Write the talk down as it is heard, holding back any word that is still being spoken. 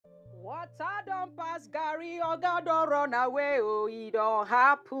Water don't pass Gary, or God don't run away, oh, it don't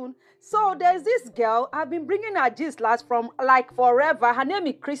happen. So there's this girl, I've been bringing her gist last from like forever. Her name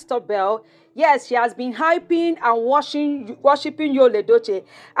is Christabel. Yes, she has been hyping and worshiping Yul Edochie.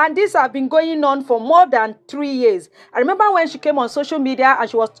 And this has been going on for more than 3 years. I remember when she came on social media and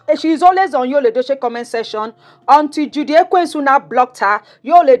she's always on Yul Edochie comment section until Judy Ekwensu now blocked her.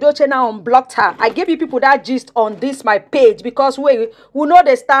 Yul Edochie now unblocked her. I gave you people that gist on this my page because we know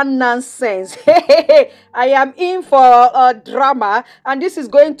they stand nonsense. I am in for a drama and this is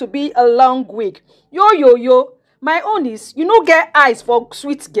going to be a long week. Yo. My own is, you know, get eyes for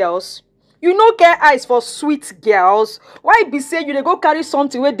sweet girls. You no get eyes for sweet girls. Why be say you dey go carry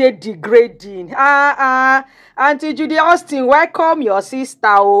something where they degrading? Auntie Judy Austin, welcome your sister.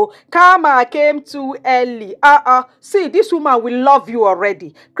 Oh, Karma came too early. See, this woman will love you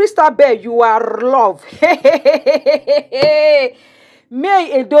already. Christabel, you are loved.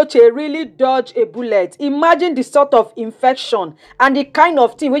 May Edochie really dodge a bullet. Imagine the sort of infection and the kind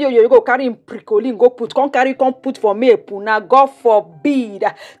of thing where you go carry in pricolin, come put for me puna. God forbid.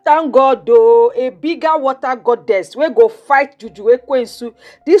 Thank God though, a bigger water goddess we go fight Juju Ekwensu.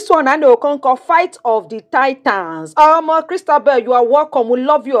 This one I know can call fight of the titans. Christabel, you are welcome. We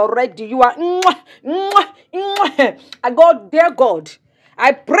love you already. You are I God, dear God.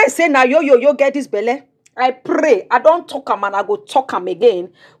 I pray say now yo get this belly. I pray. I don't talk am and I go talk am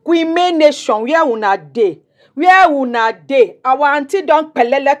again. Queen May Nation, where una dey? Where una dey? Our auntie don't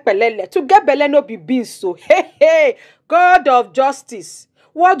pelele. To get belle no be beans so. Hey. God of justice.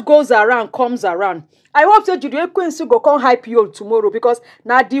 What goes around comes around. I hope so Judy Ekwensu go come hype you tomorrow because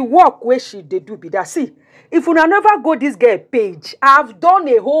now the work where she dey do be that. See, if una never go this girl page, I've done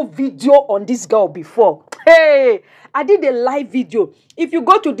a whole video on this girl before. Hey, I did a live video. If you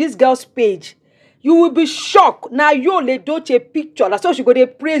go to this girl's page, you will be shocked. Now Yul Edochie picture. That's how she go to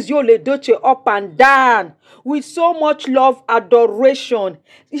praise Yul Edochie up and down with so much love, adoration.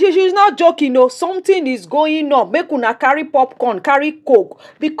 She's not joking. No, something is going on. Make una carry popcorn, carry coke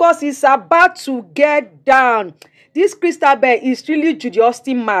because it's about to get down. This Christabel is really Judy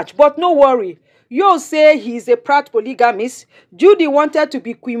Austin match, but no worry. Yul say he's a proud polygamist. Judy wanted to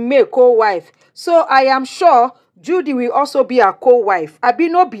be Queen May co-wife, so I am sure Judy will also be a co-wife. Abi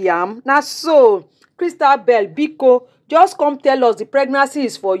no be am. Na so. Christabel, Biko, just come tell us the pregnancy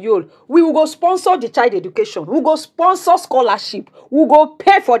is for Yul. We will go sponsor the child education. We will go sponsor scholarship. We will go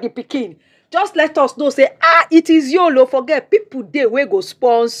pay for the pikin. Just let us know, say, it is Yul. Forget, people there will go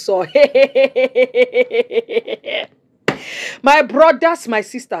sponsor. My brothers, my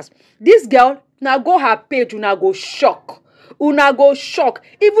sisters, this girl, now go her page, now go shock. Una go shock.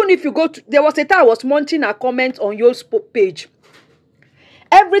 Even if you go to, there was a time I was munching her comment on Yul's page.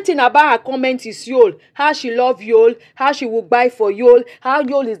 Everything about her comment is Yul. How she love Yul, how she will buy for Yul, how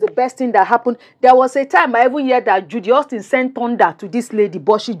Yul is the best thing that happened. There was a time I even heard that Judy Austin sent thunder to this lady,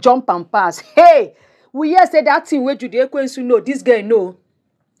 but she jumped and passed. Hey, we hear say that thing where Judy Ekwensu know. This girl know.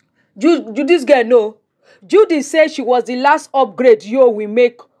 This girl know. Judy said she was the last upgrade Yul will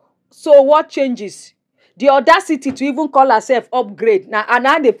make. So what changes? The audacity to even call herself upgrade. Now, and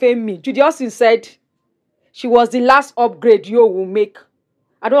now they fame me. Judy Austin said she was the last upgrade Yul will make.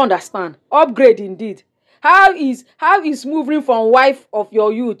 I don't understand. Upgrade indeed. How is moving from wife of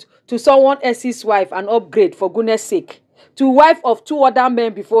your youth to someone else's wife an upgrade, for goodness sake? To wife of 2 other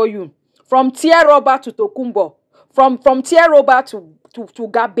men before you. From tear rubber to Tokumbo. From tear rubber to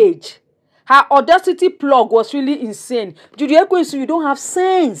garbage. Her audacity plug was really insane. Judy Ekwensu, you don't have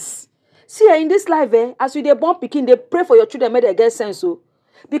sense. See, in this life, as you dey born pikin, they pray for your children, make they get sense. So.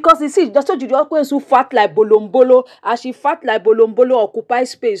 Because you see, just so Judy Ekwensu fat like bolombolo, as she fat like bolombolo occupy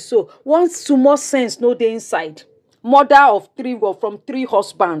space. So, one small sense no dey inside. Mother of 3, or from 3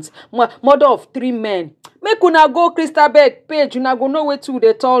 husbands. Mother of 3 men. Make una go Christabel page, una go know where to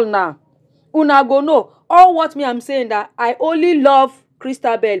dey tall now. Una go know. All what me I'm saying that I only love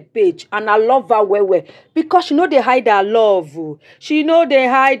Christabel page and I love her well because she know they hide her love. She know they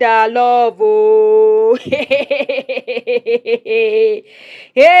hide her love. Oh.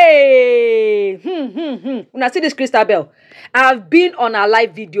 Hey. When I see this Christabel, I've been on a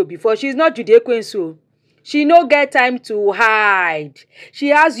live video before. She's not Judy Ekwensu. She no get time to hide. She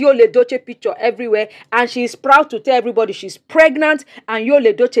has Yul Edochie picture everywhere and she's proud to tell everybody she's pregnant and Yul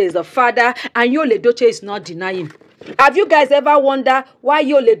Edochie is the father and Yul Edochie is not denying. Have you guys ever wondered why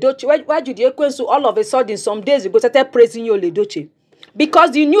Yul Edochie, why Judy Ekwensu all of a sudden some days ago started praising Yul Edochie? Because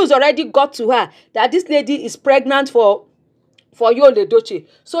the news already got to her that this lady is pregnant for for Yul Edochie.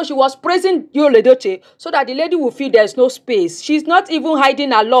 So she was praising Yul Edochie so that the lady will feel there's no space. She's not even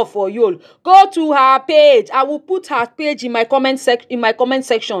hiding her love for Yul. Go to her page. I will put her page in my comment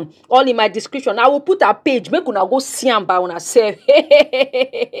section or in my description. I will put her page. Make una go see am by una self.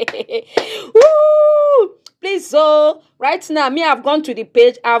 Woo! Please, so right now, me I've gone to the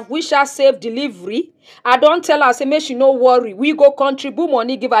page. I've wished her safe delivery. I don't tell her, say, make she no worry. We go contribute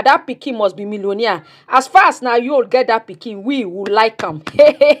money, give her. That pikin must be millionaire. As far as now you'll get that pikin, we will like him.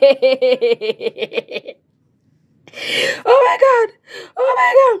 Oh my God. Oh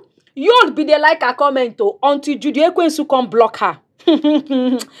my God. You'll be there like a comment until Judy Ekwensu come block her.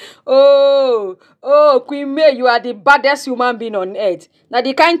 Queen May, you are the baddest human being on earth. Now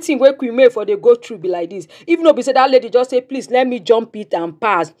the kind thing where Queen May for they go through be like this. Even though be said that lady just say, please let me jump it and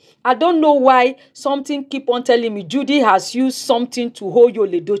pass. I don't know why something keep on telling me Judy has used something to hold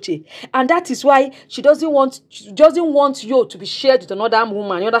Yul Edochie, and that is why she doesn't want you to be shared with another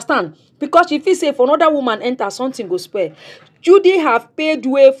woman. You understand? Because if you say if another woman enter, something go spoil. Judy have paved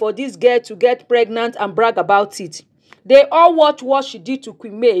way for this girl to get pregnant and brag about it. They all watch what she did to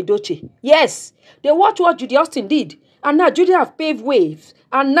Queen May Edochie. Yes, they watch what Judy Austin did. And now Judy have paved waves.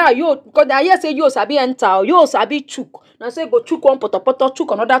 And now because I hear say you sabi enter, you sabi chook. Now say go chook one poto,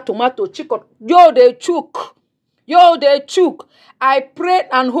 chook another tomato, chook. They chook. They chook. I pray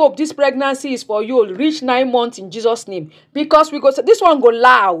and hope this pregnancy is for you. Reach 9 months in Jesus' name. Because we go this one go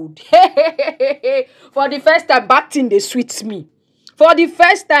loud. For the first time, bad thing they sweet me. For the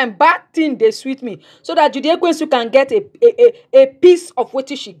first time, bad thing they sweet me. So that Judy Ekwensu can get a piece of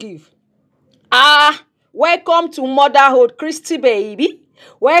what she give. Welcome to motherhood, Christy baby.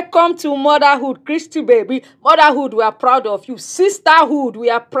 Welcome to motherhood, Christy baby. Motherhood, we are proud of you. Sisterhood,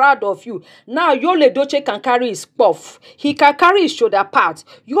 we are proud of you. Now, Yul Edochie can carry his puff. He can carry his shoulder part.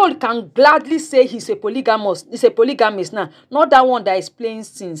 Yul can gladly say he's a polygamist. He's a polygamist now. Not that one that is playing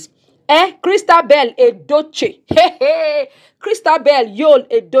sins. Christabel Edochie. Christabel Yul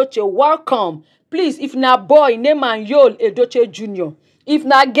Edochie, welcome. Please, if na boy, name an Yul Edochie Jr. If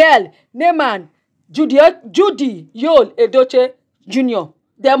na girl, name an Judy Yul Edochie Jr.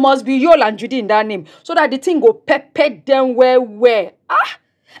 There must be Yul and Judy in that name, so that the thing go pepper them where.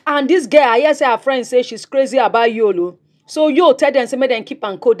 And this girl, I hear say her friend say she's crazy about Yul. So Yul tell them say make them keep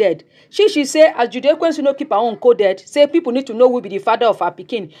coded. She say as Judy Ekwensu no keep her own coded, say people need to know who be the father of her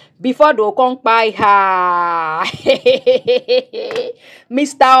pikin before they come buy her.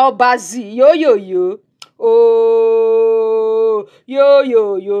 Mr. Obazi, yo. Oh,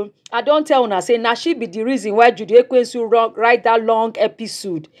 yo. I don't tell una say now she be the reason why Judy Ekwensu write that long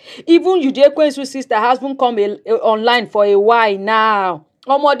episode. Even Judy Ekwensu's sister hasn't come online for a while now.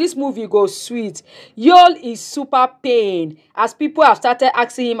 This movie goes sweet. Yul is super pained as people have started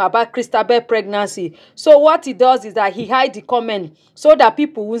asking him about Christabel pregnancy. So what he does is that he hide the comment so that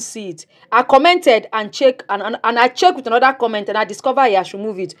people won't see it. I commented and check and I checked with another comment and I discovered I should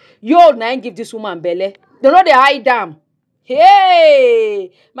move it. Yul now give this woman belly. They know they hide them.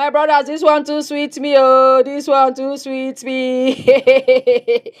 Hey, my brothers, this one too sweet me. Oh, this one too sweet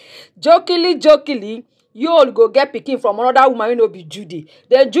me. Jokingly. Yul go get pikin from another woman wey no be Judy.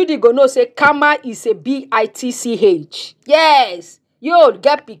 Then Judy go know say Kama is a bitch. Yes, Yul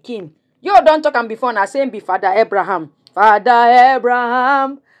get pikin. Yul don talk am before na saying be Father Abraham. Father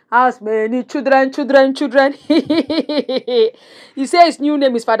Abraham has many children. He say his new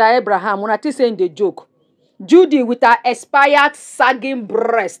name is Father Abraham. Una think saying the joke. Judy with her expired sagging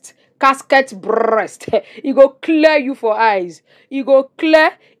breast. Casket breast. He go clear you for eyes. He go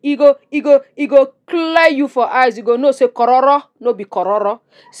clear you for eyes. You go no say kororo, no be kororo.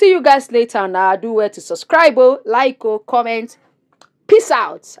 See you guys later now. Do well to subscribe, like, comment. Peace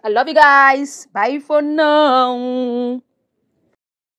out. I love you guys. Bye for now.